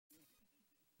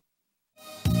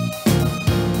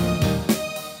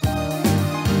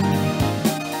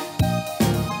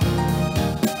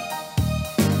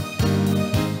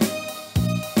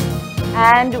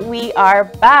And we are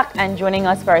back, and joining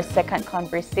us for our second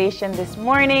conversation this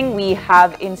morning, we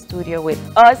have in studio with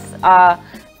us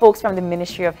folks from the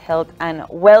Ministry of Health and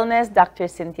Wellness, Dr.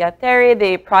 Cynthia Terry,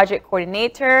 the project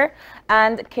coordinator,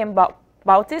 and Kim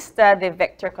Bautista, the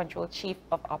Vector Control Chief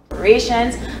of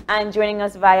Operations. And joining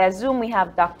us via Zoom, we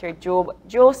have Dr. Job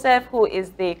Joseph, who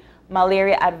is the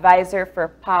Malaria Advisor for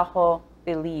PAHO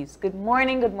Belize. Good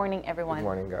morning, everyone. Good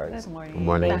morning, guys. Good morning. Good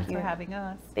morning. Thanks for having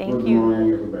us. Thank Good you.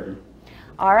 morning, everybody.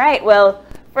 All right, well,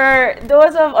 for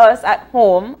those of us at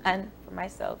home and for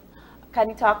myself, can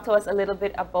you talk to us a little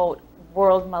bit about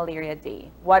World Malaria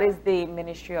Day? What is the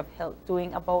Ministry of Health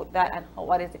doing about that, and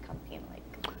what is the campaign like?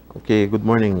 Okay, good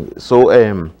morning. So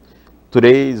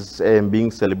today is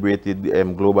being celebrated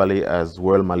globally as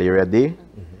World Malaria Day.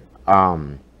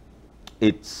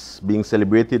 It's being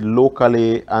celebrated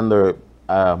locally under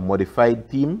a modified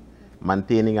theme,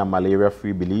 maintaining a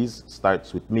malaria-free Belize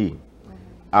starts with me.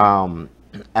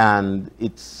 And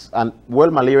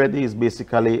World Malaria Day is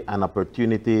basically an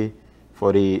opportunity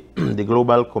for the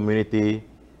global community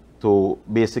to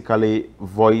basically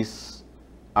voice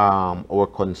our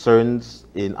concerns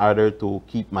in order to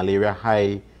keep malaria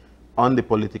high on the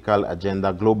political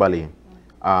agenda globally.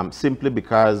 Simply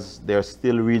because there are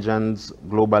still regions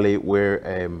globally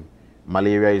where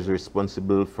malaria is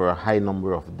responsible for a high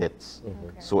number of deaths.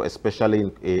 Okay. So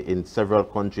especially in several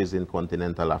countries in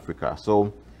continental Africa.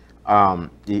 So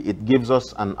it gives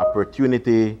us an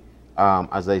opportunity,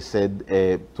 as I said,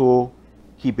 to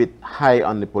keep it high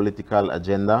on the political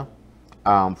agenda.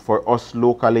 For us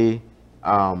locally,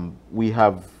 we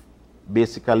have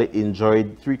basically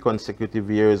enjoyed 3 consecutive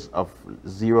years of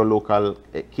 0 local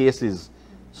cases.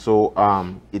 So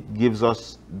it gives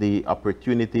us the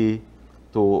opportunity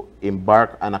to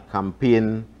embark on a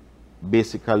campaign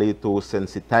basically to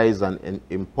sensitize and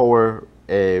empower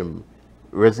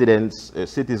residents,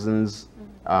 citizens,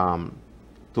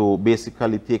 to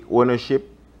basically take ownership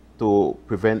to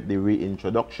prevent the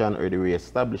reintroduction or the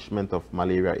reestablishment of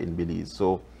malaria in Belize.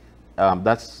 So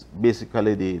that's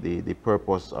basically the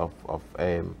purpose of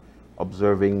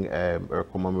observing or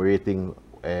commemorating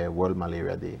World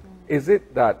Malaria Day. Is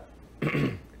it that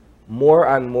more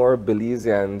and more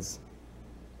Belizeans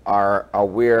are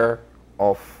aware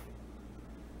of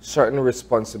certain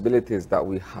responsibilities that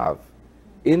we have,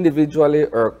 individually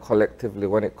or collectively,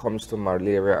 when it comes to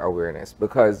malaria awareness?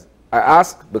 Because I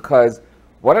ask because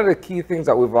one of the key things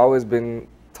that we've always been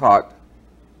taught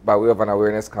by way of an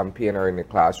awareness campaign or in a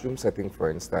classroom setting, for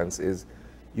instance, is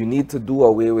you need to do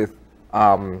away with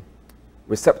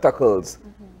receptacles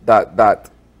that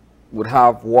would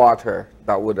have water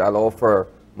that would allow for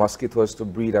mosquitoes to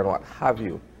breed and what have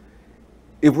you.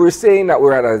 If we're saying that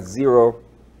we're at a 0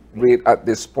 rate at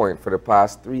this point for the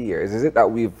past 3 years, is it that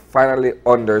we've finally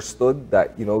understood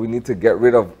that, you know, we need to get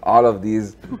rid of all of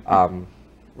these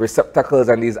receptacles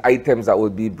and these items that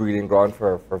would be breeding ground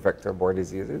for vector-borne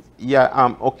diseases?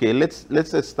 Yeah. Okay.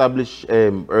 Let's establish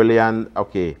early on.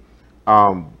 Okay.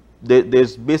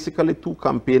 There's basically 2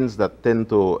 campaigns that tend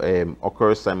to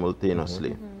occur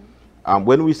simultaneously.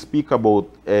 When we speak about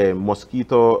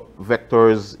mosquito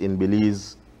vectors in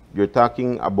Belize, you're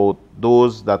talking about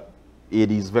those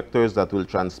Aedes vectors that will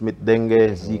transmit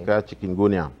dengue, Zika,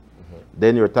 chikungunya.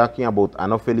 Then you're talking about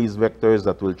Anopheles vectors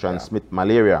that will transmit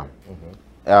malaria.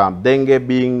 Dengue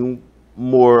being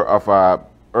more of a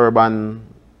urban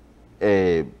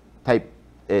type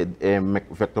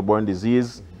vector-borne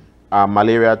disease.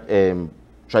 Malaria,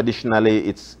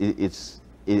 traditionally,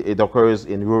 it occurs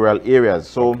in rural areas.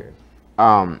 So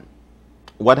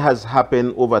what has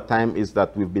happened over time is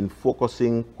that we've been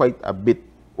focusing quite a bit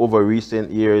over recent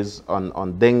years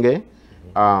on dengue.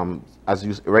 As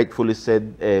you rightfully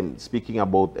said, speaking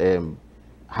about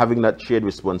having that shared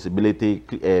responsibility,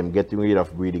 getting rid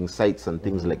of breeding sites and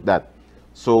things like that.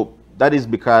 So that is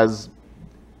because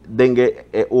dengue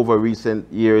over recent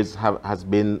years has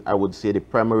been, I would say, the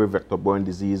primary vector-borne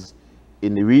disease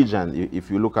in the region. If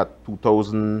you look at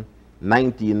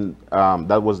 2019,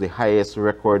 that was the highest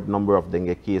record number of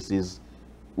dengue cases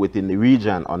within the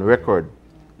region on record.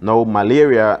 Now,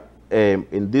 malaria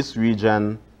in this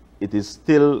region, it is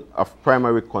still of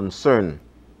primary concern.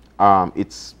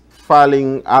 It's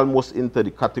falling almost into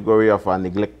the category of a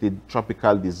neglected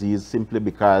tropical disease simply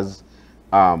because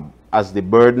as the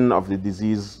burden of the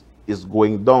disease is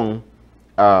going down,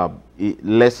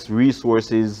 less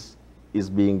resources is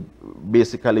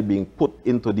basically being put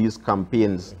into these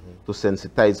campaigns to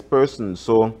sensitize persons.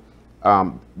 So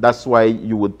that's why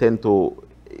you would tend to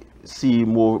see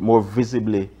more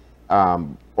visibly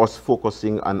us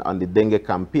focusing on the dengue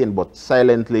campaign, but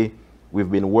silently we've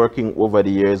been working over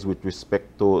the years with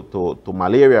respect to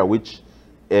malaria, which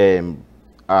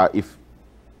if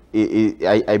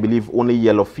I believe only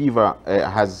yellow fever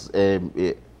has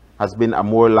been a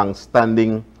more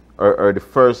long-standing or the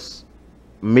first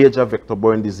major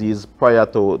vector-borne disease prior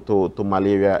to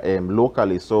malaria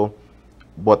locally. So,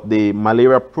 but the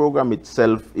malaria program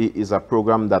itself is a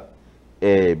program that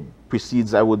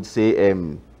precedes, I would say,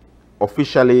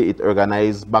 officially it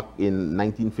organized back in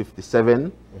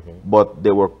 1957, but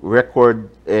there were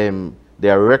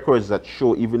there are records that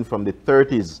show even from the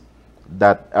 30s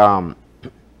that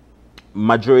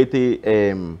majority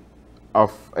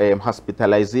of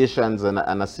hospitalizations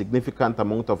and a significant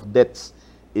amount of deaths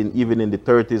even in the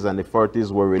 30s and the 40s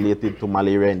were related to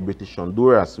malaria in British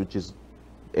Honduras, which is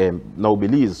now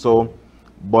Belize. So,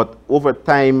 but over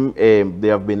time,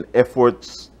 there have been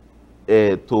efforts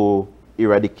to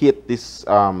eradicate this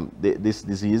this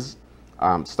disease,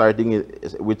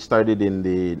 which started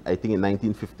in I think in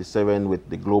 1957 with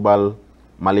the global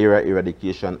malaria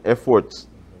eradication efforts.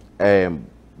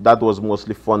 That was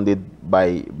mostly funded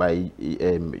by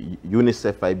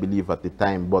UNICEF, I believe, at the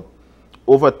time. But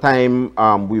over time,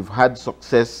 we've had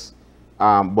success,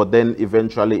 but then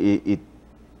eventually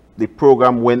the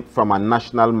program went from a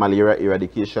national malaria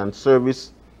eradication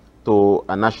service to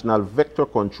a national vector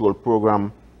control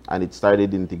program, and it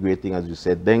started integrating, as you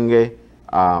said, dengue,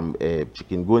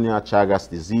 chikungunya, Chagas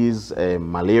disease,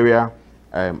 malaria,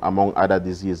 among other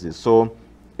diseases. So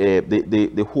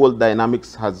the whole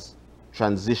dynamics has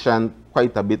transitioned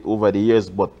quite a bit over the years,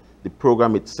 but the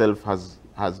program itself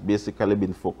has basically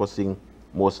been focusing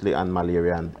mostly on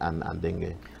malaria and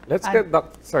dengue. Let's get that.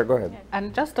 Sorry, go ahead.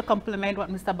 And just to complement what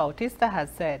Mr. Bautista has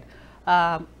said,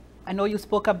 I know you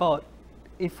spoke about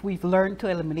if we've learned to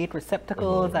eliminate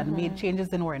receptacles and made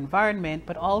changes in our environment,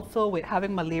 but also with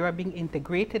having malaria being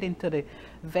integrated into the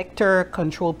vector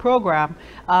control program,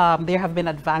 there have been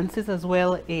advances as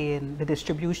well in the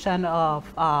distribution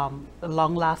of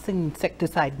long-lasting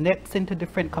insecticide nets into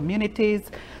different communities.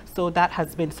 So that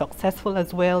has been successful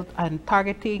as well, and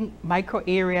targeting micro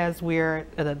areas where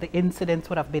the incidence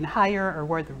would have been higher or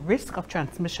where the risk of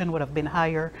transmission would have been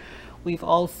higher. We've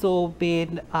also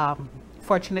been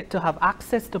fortunate to have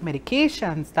access to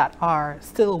medications that are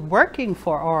still working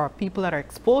for our people that are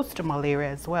exposed to malaria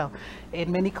as well.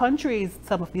 In many countries,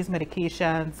 some of these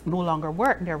medications no longer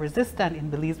work. They're resistant. In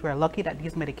Belize, we're lucky that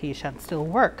these medications still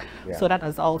work. Yeah. So that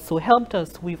has also helped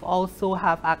us. We've also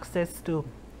have access to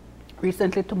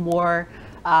recently to more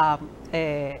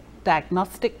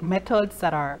diagnostic methods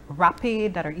that are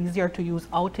rapid, that are easier to use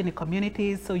out in the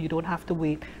communities, so you don't have to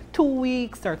wait 2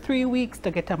 weeks or 3 weeks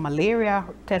to get a malaria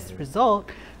test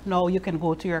result. Now you can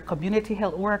go to your community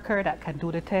health worker that can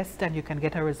do the test, and you can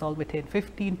get a result within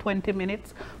 15-20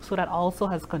 minutes. So that also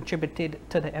has contributed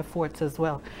to the efforts as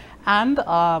well. And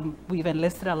we've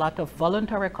enlisted a lot of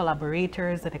voluntary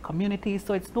collaborators in the community,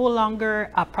 so it's no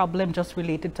longer a problem just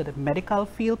related to the medical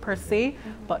field per se,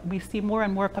 but we see more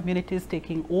and more communities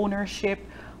taking ownership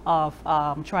of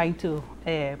trying to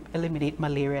eliminate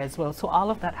malaria as well. So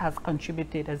all of that has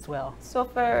contributed as well. So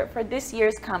for this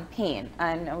year's campaign,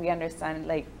 and we understand,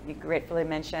 like you gratefully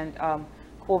mentioned,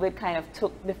 COVID kind of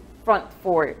took the front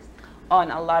forward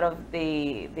on a lot of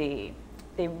the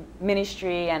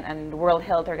ministry and World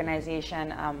Health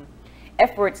Organization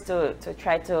efforts to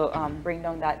try to bring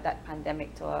down that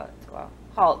pandemic to a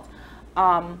halt.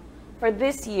 For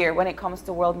this year, when it comes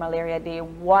to World Malaria Day,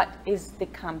 what is the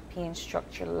campaign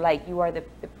structure like? You are the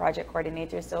project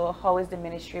coordinator, so how is the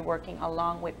ministry working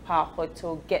along with PAHO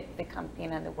to get the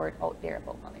campaign and the word out there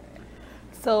about malaria?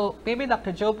 So maybe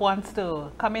Dr. Job wants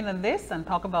to come in on this and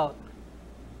talk about.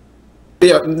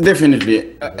 Yeah,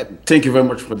 definitely. Thank you very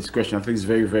much for this question. I think it's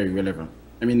very, very relevant.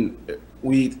 I mean,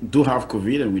 we do have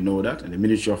COVID, and we know that, and the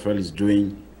Ministry of Health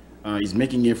is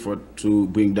making effort to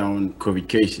bring down COVID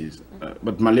cases.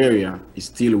 But malaria is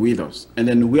still with us. And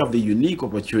then we have the unique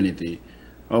opportunity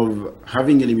of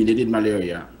having eliminated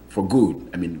malaria for good.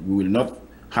 I mean, we will not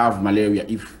have malaria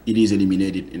if it is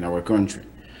eliminated in our country.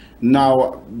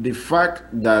 Now, the fact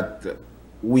that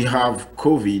we have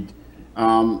COVID,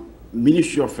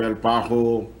 Ministry of Health,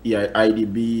 PAHO,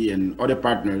 IDB, and other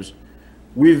partners,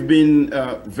 we've been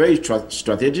very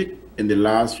strategic in the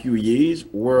last few years,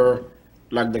 where,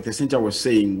 like Dr. Cynthia was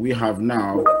saying, we have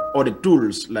now other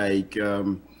tools like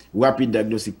rapid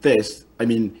diagnostic tests. I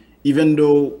mean, even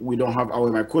though we don't have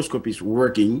our microscopists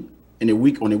working in a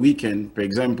week on a weekend, for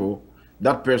example,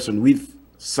 that person with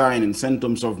signs and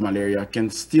symptoms of malaria can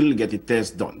still get a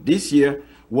test done. This year,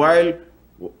 while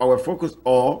our focus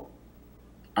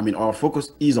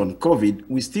is on COVID,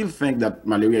 we still think that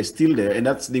malaria is still there, and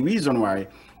that's the reason why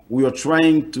we are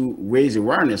trying to raise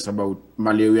awareness about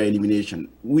malaria elimination.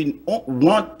 We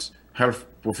want health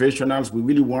professionals. We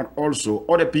really want also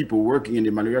other people working in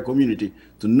the malaria community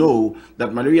to know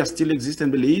that malaria still exists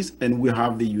in Belize, and we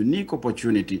have the unique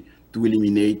opportunity to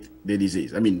eliminate the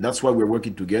disease. I mean, that's why we're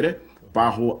working together,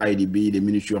 PAHO, IDB, the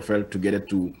Ministry of Health, together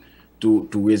to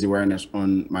raise awareness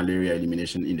on malaria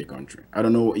elimination in the country. I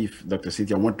don't know if Dr.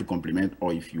 Cynthia want to compliment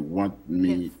or if you want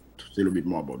me to say a little bit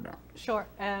more about that. Sure,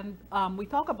 and we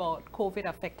talk about COVID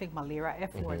affecting malaria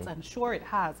efforts, and sure it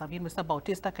has. I mean, Mr.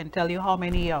 Bautista can tell you how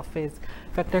many of his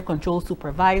vector control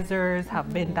supervisors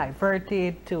have been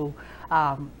diverted to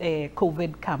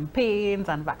COVID campaigns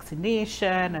and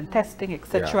vaccination and testing,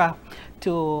 etc.,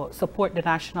 to support the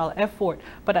national effort.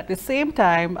 But at the same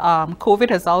time,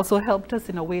 COVID has also helped us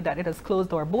in a way that it has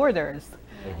closed our borders.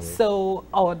 So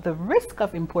the risk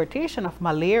of importation of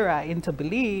malaria into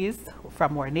Belize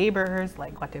from our neighbors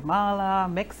like Guatemala,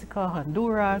 Mexico,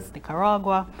 Honduras,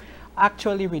 Nicaragua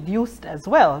actually reduced as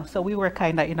well. So we were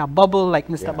kind of in a bubble, like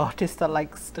Mr. Bautista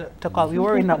likes to call. We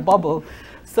were in a bubble.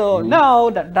 So now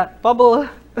that that bubble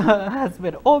has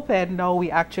been opened, now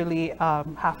we actually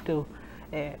have to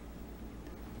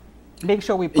make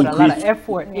sure we put a lot of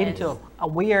effort into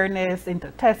awareness, into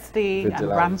testing, and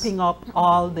ramping up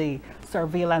all the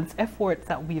surveillance efforts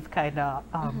that we've kind of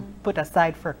put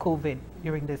aside for COVID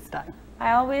during this time.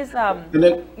 I always,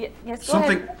 yes, go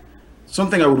ahead.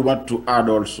 Something I would want to add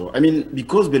also. I mean,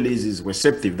 because Belize is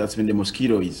receptive, that's when the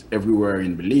mosquito is everywhere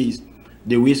in Belize,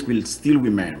 the risk will still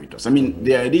remain with us. I mean,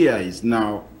 the idea is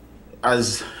now,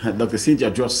 as Dr.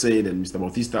 Cynthia just said and Mr.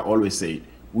 Bautista always said,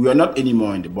 we are not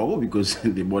anymore in the bubble because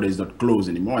the border is not closed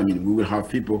anymore. I mean, we will have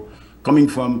people coming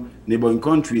from neighboring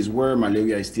countries where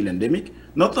malaria is still endemic,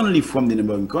 not only from the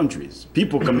neighboring countries,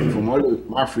 people coming from all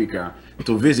over Africa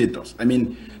to visit us. I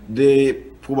mean, the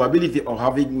probability of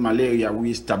having malaria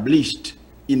we established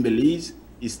in Belize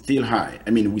is still high. I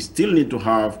mean, we still need to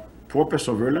have proper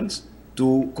surveillance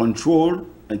to control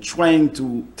and trying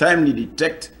to timely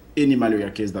detect any malaria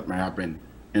case that might happen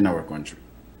in our country.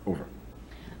 Over.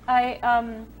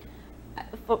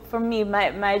 For me,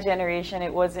 my generation,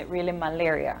 it wasn't really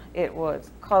malaria. It was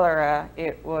cholera,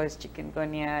 it was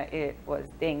chikungunya, it was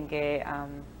dengue,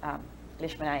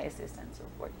 leishmaniasis, and so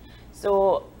forth.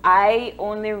 So I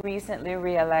only recently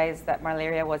realized that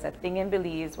malaria was a thing in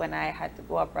Belize when I had to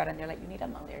go abroad, and they're like, you need a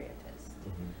malaria test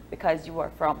because you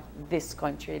are from this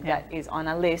country that is on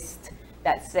a list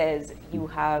that says you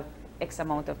have X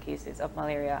amount of cases of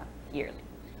malaria yearly.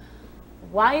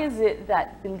 Why is it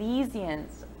that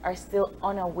Belizeans are still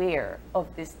unaware of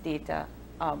this data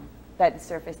that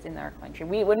surfaced in our country?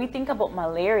 When we think about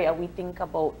malaria, we think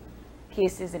about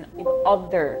cases in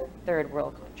other third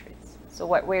world countries. So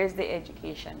where's the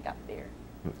education gap there?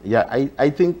 Yeah, I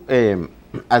think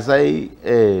as I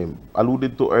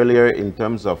alluded to earlier in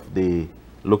terms of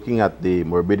looking at the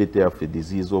morbidity of the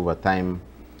disease over time,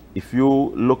 if you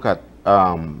look at,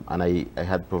 and I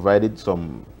had provided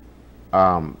some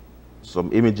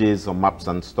images, some maps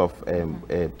and stuff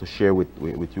to share with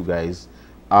you guys.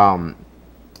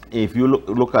 If you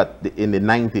look at in the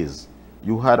 90s,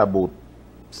 you had about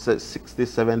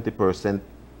 60–70%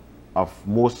 of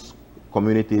most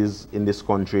communities in this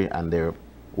country, and they're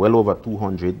well over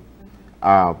 200,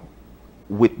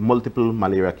 with multiple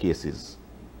malaria cases.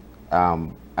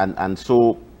 And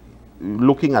so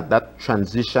looking at that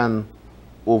transition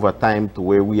over time to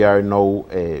where we are now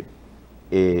in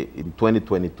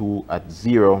 2022 at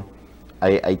 0,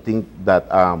 I think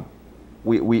that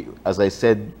we, as I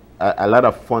said, a lot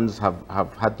of funds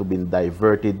have had to be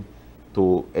diverted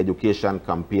to education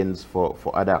campaigns for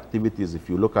other activities. If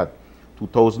you look at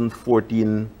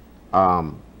 2013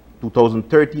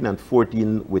 and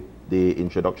 14 with the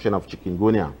introduction of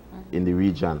chikungunya in the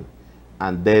region,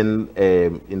 and then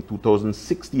in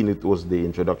 2016 it was the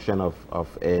introduction of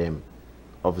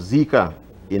Zika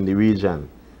in the region.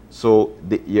 So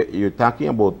you're talking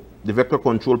about the vector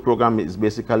control program is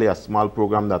basically a small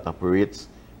program that operates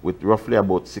with roughly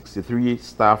about 63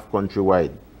 staff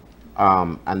countrywide,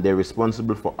 and they're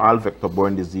responsible for all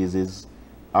vector-borne diseases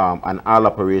and all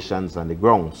operations on the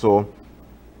ground. So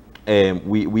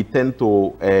we tend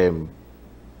to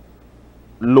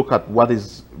look at what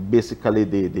is basically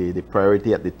the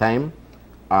priority at the time,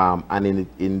 and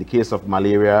in the case of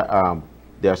malaria,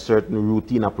 there are certain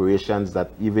routine operations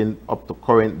that even up to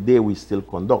current day we still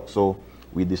conduct. So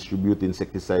we distribute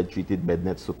insecticide-treated bed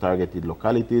nets to targeted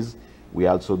localities. We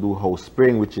also do house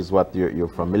spraying, which is what you're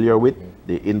familiar with,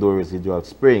 the indoor residual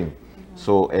spraying.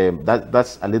 So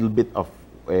that's a little bit of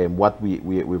what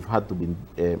we've had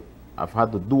to I've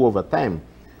had to do over time.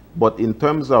 But in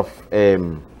terms of,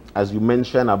 as you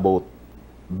mentioned about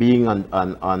being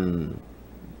on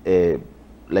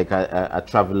like a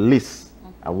travel list,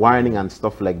 a warning and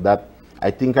stuff like that, I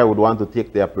think I would want to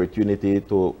take the opportunity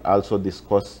to also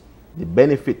discuss the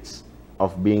benefits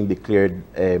of being declared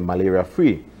malaria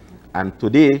free. And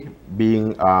today,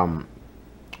 being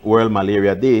World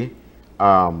Malaria Day,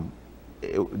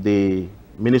 the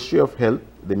Ministry of Health,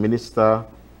 the minister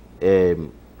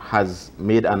has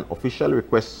made an official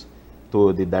request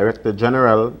to the Director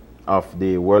General of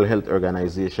the World Health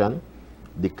Organization,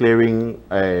 declaring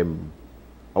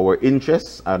our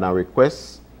interests and our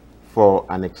requests for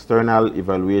an external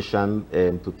evaluation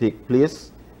to take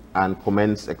place and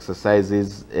commence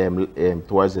exercises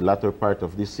towards the latter part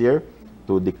of this year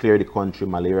to declare the country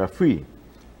malaria free.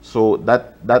 So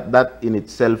that in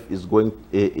itself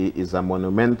is a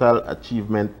monumental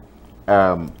achievement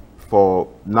for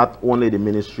not only the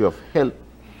Ministry of Health,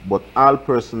 but all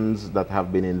persons that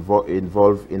have been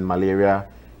involved in malaria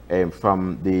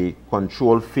from the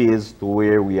control phase to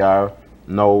where we are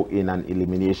now in an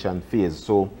elimination phase.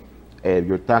 So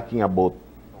you're talking about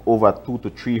over 200 to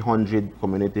 300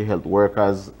 community health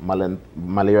workers,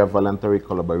 malaria voluntary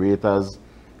collaborators,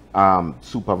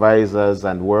 supervisors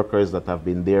and workers that have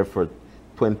been there for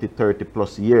 20, 30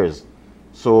 plus years.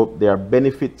 So there are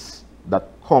benefits that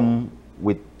come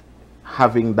with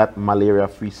having that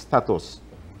malaria-free status.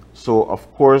 So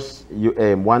of course, you,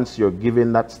 once you're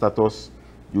given that status,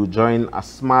 you join a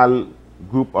small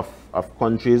group of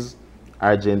countries,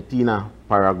 Argentina,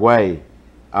 Paraguay,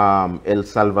 El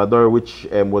Salvador, which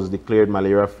was declared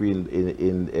malaria-free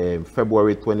in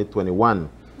February 2021.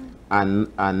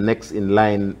 And next in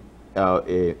line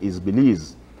is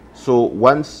Belize. So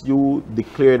once you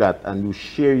declare that and you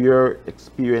share your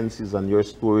experiences and your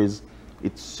stories,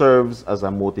 it serves as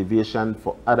a motivation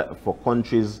for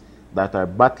countries that are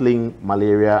battling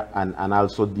malaria and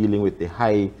also dealing with the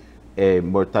high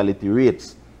mortality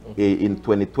rates. In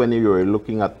 2020, we were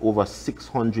looking at over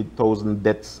 600,000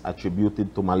 deaths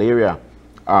attributed to malaria.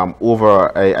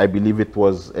 I believe it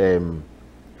was,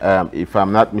 if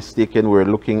I'm not mistaken, we're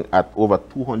looking at over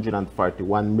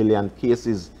 241 million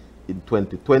cases in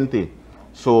 2020.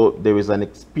 So there is an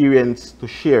experience to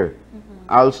share.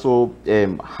 Also,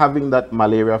 having that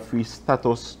malaria-free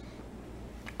status,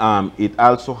 it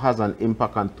also has an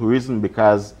impact on tourism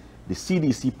because the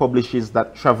CDC publishes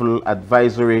that travel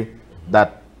advisory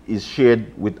that is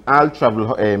shared with all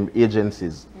travel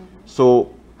agencies.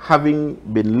 So having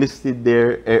been listed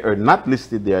there, or not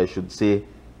listed there, I should say,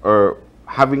 or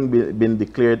having been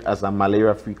declared as a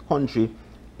malaria-free country,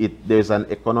 there's an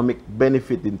economic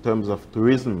benefit in terms of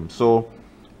tourism. So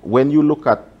when you look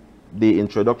at the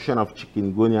introduction of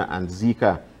chikungunya and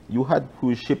Zika, you had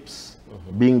cruise ships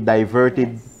being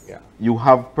diverted. Yes. Yeah. You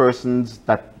have persons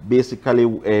that basically,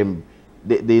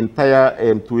 the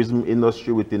entire tourism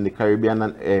industry within the Caribbean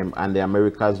and the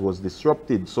Americas was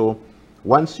disrupted. So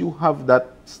once you have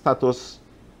that status,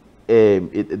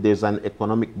 there's an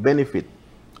economic benefit.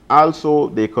 Also,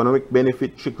 the economic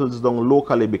benefit trickles down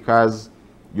locally because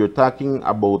you're talking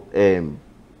about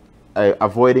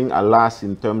avoiding a loss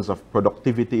in terms of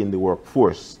productivity in the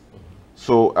workforce.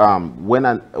 So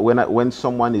when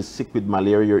someone is sick with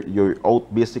malaria, you're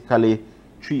out basically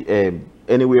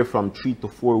anywhere from 3 to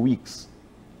 4 weeks,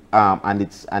 and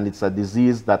it's a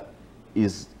disease that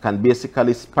can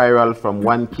basically spiral from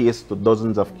one case to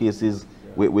dozens of cases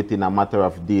within a matter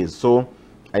of days. So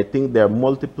I think there are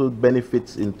multiple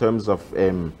benefits in terms of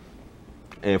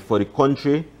for the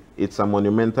country. It's a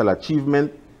monumental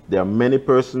achievement. There are many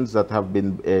persons that have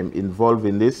been involved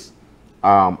in this,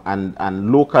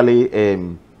 and locally,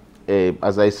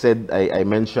 as I said, I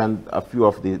mentioned a few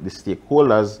of the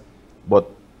stakeholders, but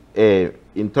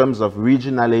in terms of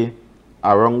regionally,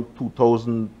 around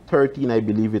 2013, I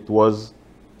believe it was,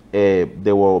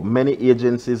 there were many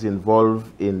agencies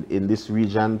involved in this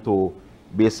region to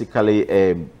basically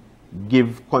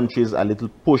give countries a little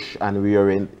push and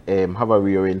have a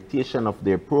reorientation of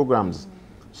their programs.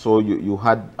 So you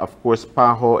had, of course,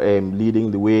 PAHO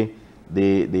leading the way,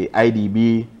 the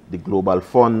IDB, the Global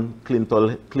Fund,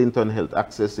 Clinton Health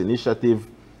Access Initiative.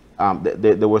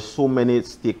 There were so many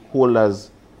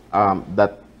stakeholders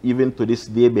that even to this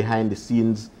day, behind the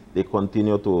scenes, they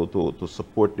continue to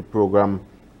support the program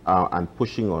and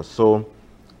pushing us. So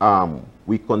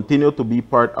we continue to be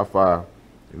part of a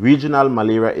regional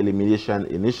malaria elimination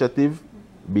initiative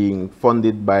being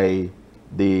funded by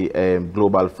the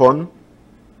Global Fund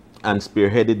and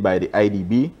spearheaded by the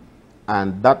IDB,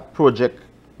 and that project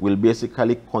will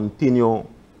basically continue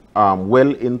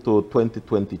well into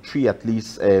 2023 at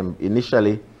least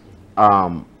initially,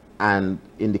 and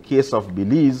in the case of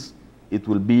Belize, it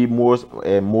will be more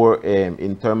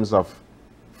in terms of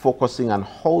focusing on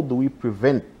how do we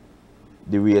prevent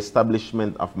the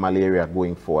reestablishment of malaria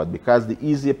going forward, because the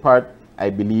easy part I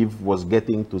believe, was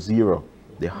getting to zero.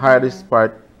 The hardest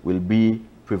part will be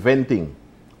preventing.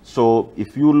 So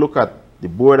if you look at the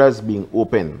borders being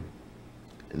open,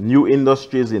 new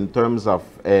industries in terms of,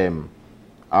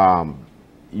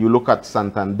 you look at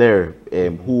Santander,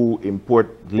 who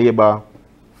import labor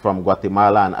from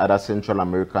Guatemala and other Central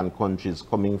American countries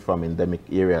coming from endemic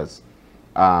areas.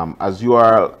 As you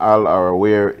all are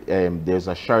aware, there's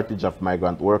a shortage of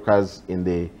migrant workers in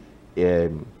the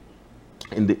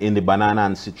banana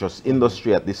and citrus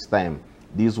industry at this time.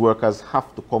 These workers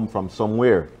have to come from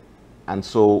somewhere, and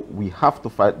so we have to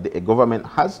fight. The government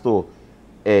has to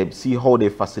see how they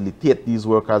facilitate these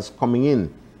workers coming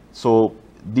in. So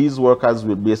these workers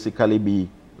will basically be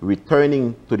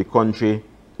returning to the country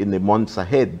in the months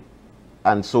ahead,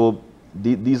 and so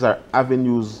these are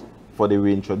avenues for the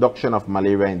reintroduction of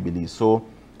malaria in Belize. So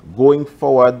going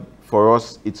forward for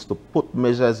us, it's to put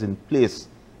measures in place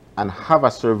and have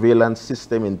a surveillance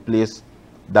system in place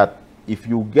that if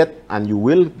you get, and you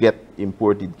will get,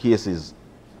 imported cases,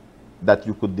 that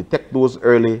you could detect those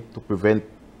early to prevent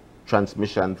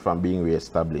transmission from being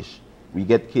reestablished. We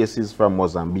get cases from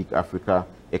Mozambique, Africa,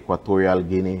 Equatorial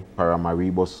Guinea,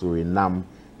 Paramaribo, Suriname,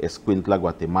 Escuintla,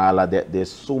 Guatemala.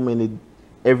 There's so many.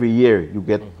 Every year you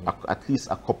get at least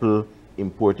a couple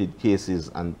imported cases.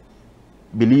 And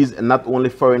Belize, not only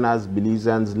foreigners,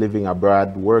 Belizeans living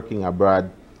abroad, working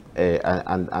abroad,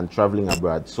 and traveling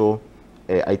abroad. So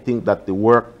I think that the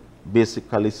work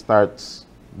basically starts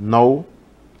now,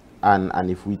 and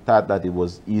if we thought that it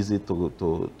was easy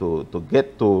to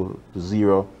get to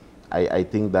zero, I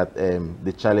think that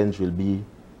the challenge will be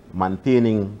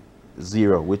maintaining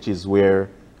zero, which is where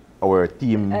our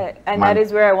team and that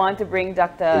is where I want to bring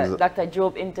Dr.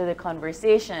 Job into the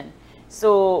conversation.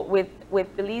 So with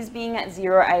Belize being at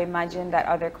zero, I imagine that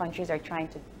other countries are trying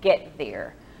to get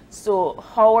there. So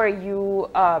how are you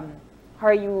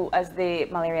as the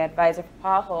malaria advisor for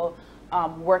PAHO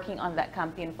working on that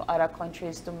campaign for other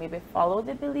countries to maybe follow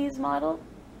the Belize model?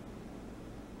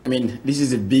 I mean, this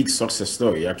is a big success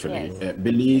story, actually. Yes.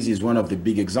 Belize is one of the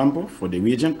big examples for the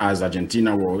region, as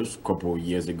Argentina was a couple of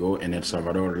years ago, and El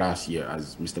Salvador last year,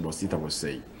 as Mr. Bautista was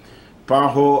saying.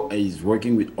 PAHO is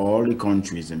working with all the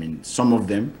countries. I mean, some of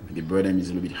them, the burden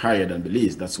is a little bit higher than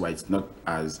Belize. That's why it's not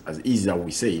as easy as we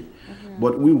say it.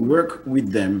 But we work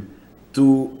with them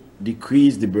to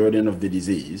decrease the burden of the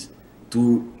disease,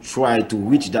 to try to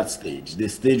reach that stage, the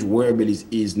stage where Belize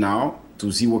is now,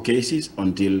 to 0 cases,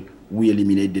 until we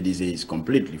eliminate the disease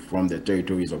completely from the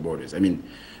territories or borders. I mean,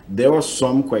 there are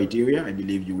some criteria. I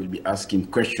believe you will be asking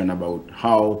question about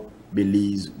how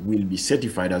Belize will be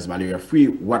certified as malaria-free,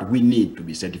 what we need to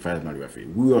be certified as malaria-free.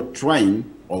 We are trying,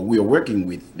 or we are working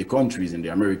with the countries in the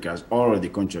Americas, all of the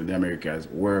countries in the Americas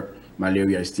where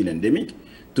malaria is still endemic,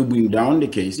 to bring down the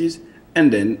cases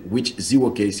and then reach 0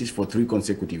 cases for 3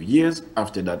 consecutive years.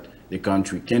 After that, the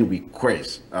country can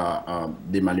request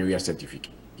the malaria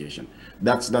certification.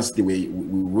 That's the way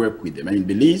we work with them. I mean,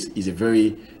 Belize is a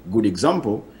very good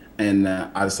example, and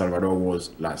El Salvador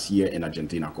was last year, and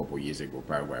Argentina a couple of years ago,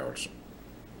 Paraguay also.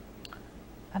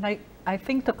 And I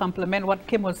think to complement what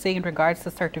Kim was saying in regards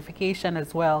to certification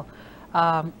as well,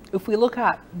 if we look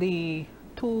at the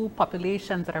 2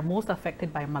 populations that are most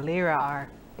affected by malaria are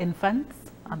infants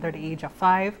under the age of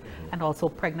 5 and also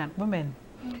pregnant women.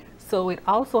 So it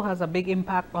also has a big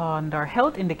impact on our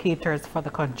health indicators for the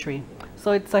country.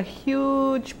 So it's a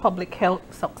huge public health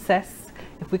success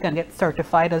if we can get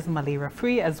certified as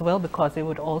malaria-free as well, because it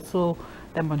would also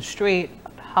demonstrate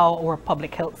how our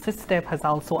public health system has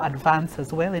also advanced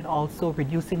as well, in also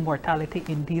reducing mortality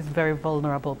in these very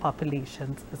vulnerable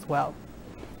populations as well.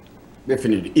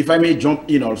 Definitely. If I may jump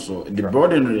in also, the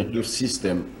burden on the health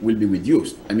system will be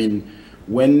reduced. I mean,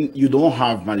 when you don't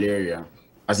have malaria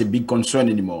as a big concern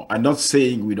anymore, I'm not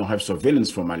saying we don't have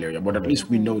surveillance for malaria, but at least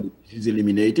we know it is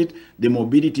eliminated. The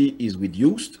morbidity is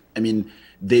reduced. I mean,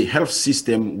 the health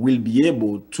system will be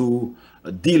able to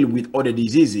deal with other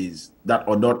diseases that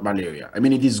are not malaria. I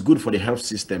mean, it is good for the health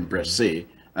system per se.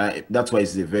 That's why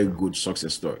it's a very good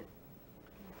success story.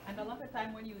 And a lot of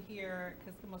time when you hear,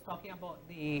 because Kim was talking about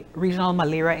the Regional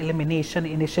Malaria Elimination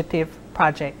Initiative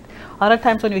project, a lot of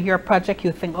times when you hear a project,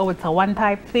 you think, oh, it's a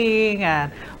one-time thing,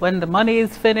 and when the money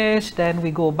is finished, then we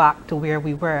go back to where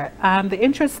we were. And the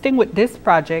interesting with this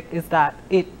project is that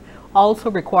it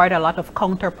also required a lot of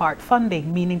counterpart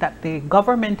funding, meaning that the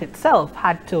government itself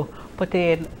had to put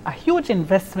in a huge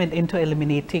investment into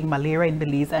eliminating malaria in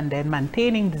Belize and then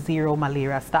maintaining the 0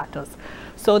 malaria status.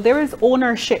 So there is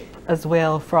ownership as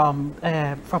well from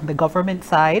the government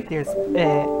side. There's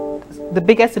the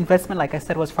biggest investment, like I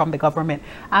said, was from the government,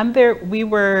 and there we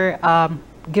were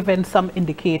given some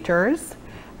indicators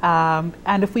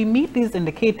And if we meet these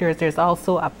indicators, there's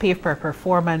also a pay for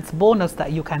performance bonus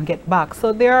that you can get back.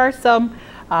 So there are some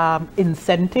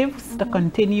incentives to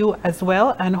continue as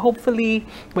well. And hopefully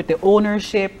with the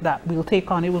ownership that we'll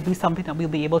take on, it will be something that we'll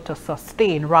be able to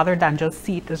sustain rather than just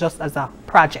see it as just as a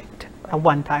project, a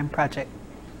one-time project.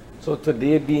 So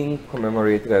today being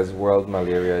commemorated as World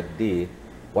Malaria Day,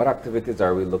 what activities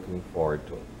are we looking forward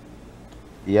to?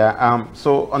 Yeah,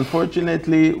 so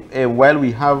unfortunately, while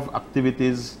we have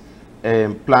activities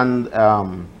planned,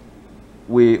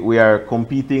 we are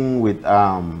competing with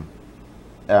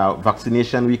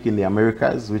Vaccination Week in the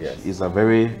Americas, which Yes. is a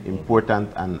very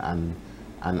important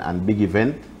and big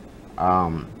event.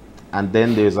 And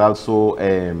then there's also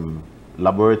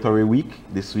Laboratory Week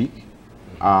this week.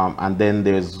 And then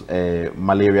there's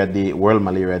Malaria Day, World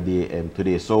Malaria Day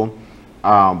today. So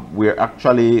we're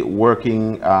actually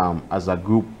working as a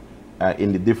group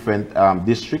in the different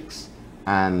districts,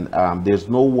 and there's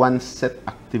no one set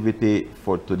activity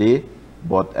for today,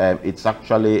 but it's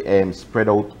actually spread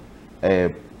out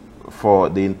for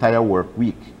the entire work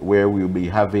week, where we'll be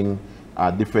having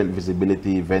different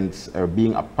visibility events, or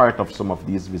being a part of some of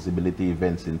these visibility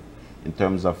events in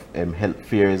terms of health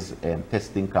fairs,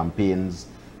 testing campaigns,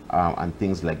 and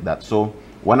things like that. So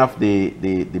one of the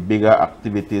bigger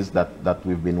activities that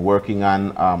we've been working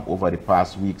on over the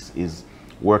past weeks is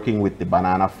working with the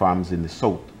banana farms in the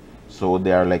south. So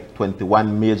there are like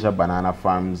 21 major banana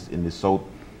farms in the south,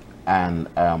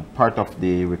 and part of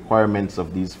the requirements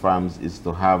of these farms is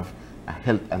to have a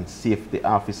health and safety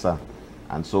officer.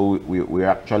 And so we're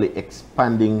actually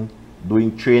expanding,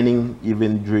 doing training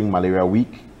even during Malaria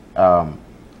Week,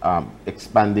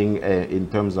 expanding in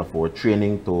terms of our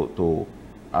training to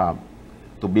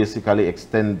basically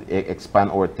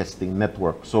expand our testing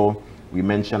network. So we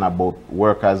mentioned about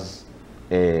workers,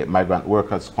 migrant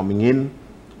workers coming in.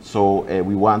 So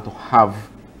we want to have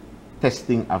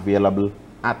testing available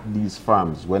at these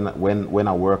farms. When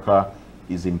a worker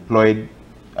is employed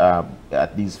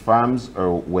at these farms,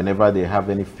 or whenever they have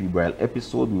any febrile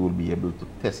episode, we will be able to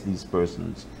test these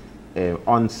persons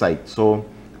on site. So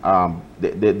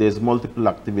there's multiple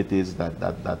activities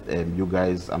that you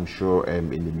guys, I'm sure, in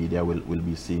the media will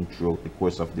be seeing throughout the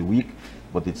course of the week,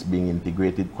 but it's being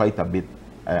integrated quite a bit,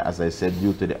 as I said,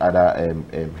 due to the other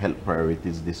health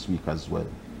priorities this week as well.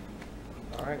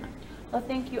 All right. Well,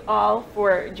 thank you all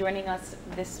for joining us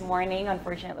this morning.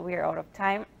 Unfortunately, we are out of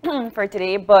time for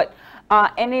today, but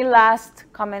any last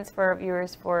comments for our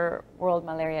viewers for World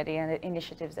Malaria Day and the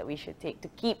initiatives that we should take to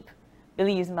keep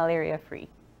Belize malaria free?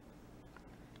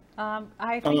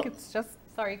 I think it's just,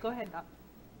 sorry, go ahead, Doc.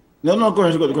 No, go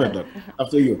ahead, Doc.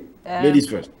 After you. Ladies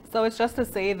first. So it's just to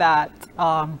say that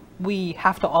we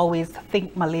have to always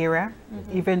think malaria,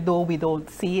 even though we don't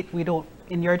see it. We don't,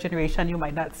 in your generation, you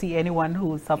might not see anyone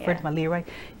who suffered malaria.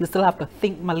 You still have to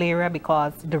think malaria,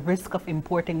 because the risk of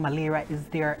importing malaria is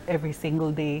there every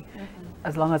single day,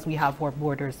 as long as we have our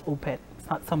borders open. It's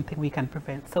not something we can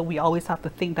prevent. So we always have to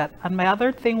think that. And my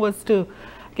other thing was to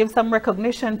give some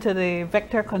recognition to the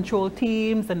vector control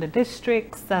teams and the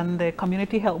districts and the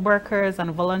community health workers and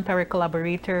voluntary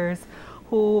collaborators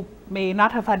who may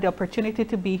not have had the opportunity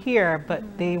to be here, but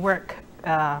they work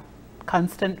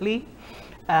constantly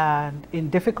and in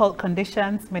difficult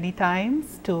conditions many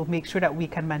times to make sure that we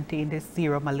can maintain this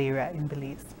zero malaria in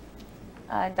Belize.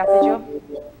 Dr. Joe?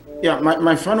 Yeah,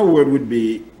 my final word would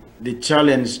be the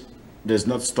challenge does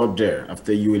not stop there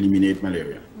after you eliminate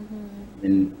malaria.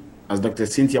 And as Dr.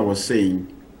 Cynthia was saying,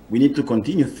 we need to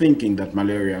continue thinking that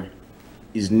malaria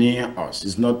is near us,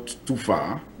 is not too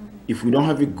far, if we don't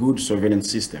have a good surveillance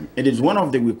system. It is one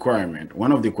of the requirements,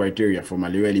 one of the criteria for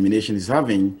malaria elimination is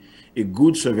having a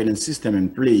good surveillance system in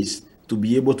place to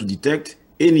be able to detect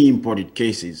any imported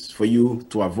cases for you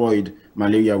to avoid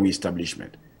malaria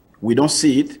reestablishment. We don't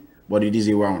see it, but it is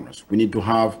around us. We need to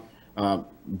have a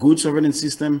good surveillance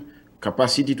system,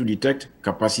 capacity to detect,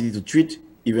 capacity to treat,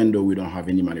 even though we don't have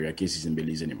any malaria cases in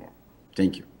Belize anymore.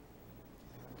 Thank you.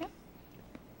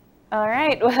 All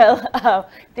right. Well,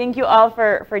 thank you all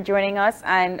for joining us,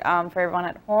 and for everyone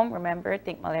at home, remember,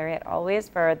 think malaria always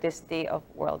for this day of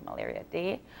World Malaria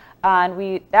Day.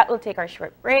 And that will take our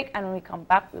short break, and when we come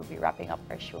back, we'll be wrapping up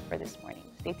our show for this morning.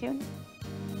 Stay tuned.